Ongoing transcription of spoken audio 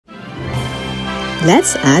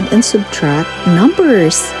Let's add and subtract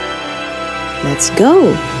numbers. Let's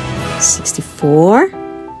go. 64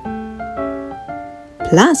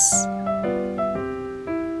 plus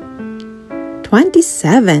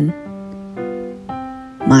 27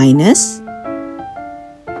 minus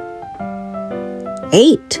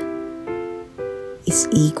 8 is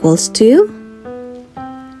equals to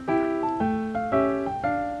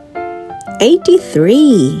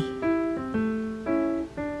 83.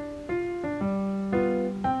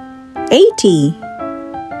 80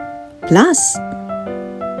 plus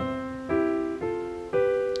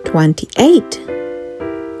 28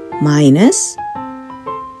 minus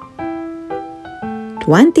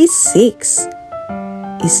 26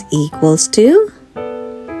 is equals to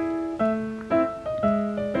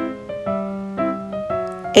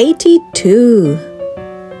 82.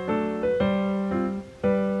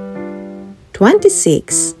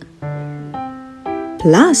 26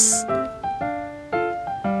 plus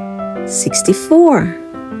 64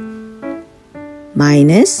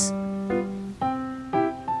 minus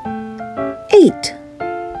 8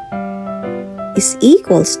 is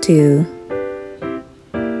equals to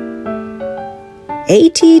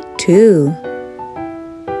 82.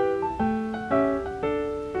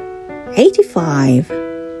 85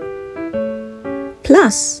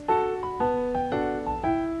 plus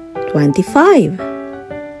 25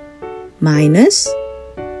 minus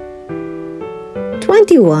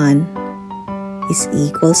 21 is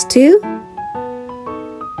equals to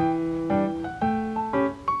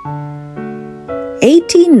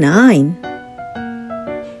 89.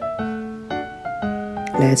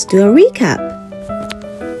 Let's do a recap.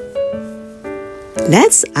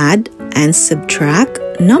 Let's add and subtract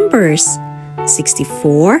numbers.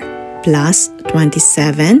 64 plus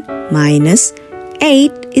 27 minus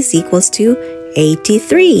 8 is equals to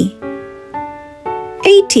 83.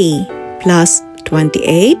 80 plus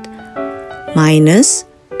 28 minus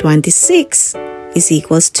 26 is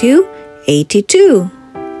equals to 82.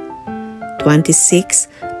 26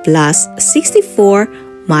 plus 64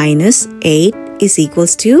 minus 8 is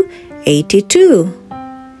equals to 82.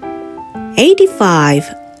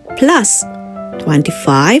 85 plus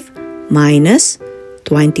 25 minus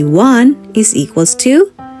 21 is equals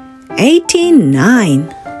to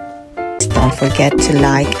 89. Don't forget to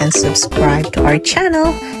like and subscribe to our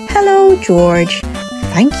channel. Hello, George.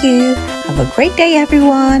 Thank you. Have a great day,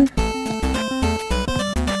 everyone.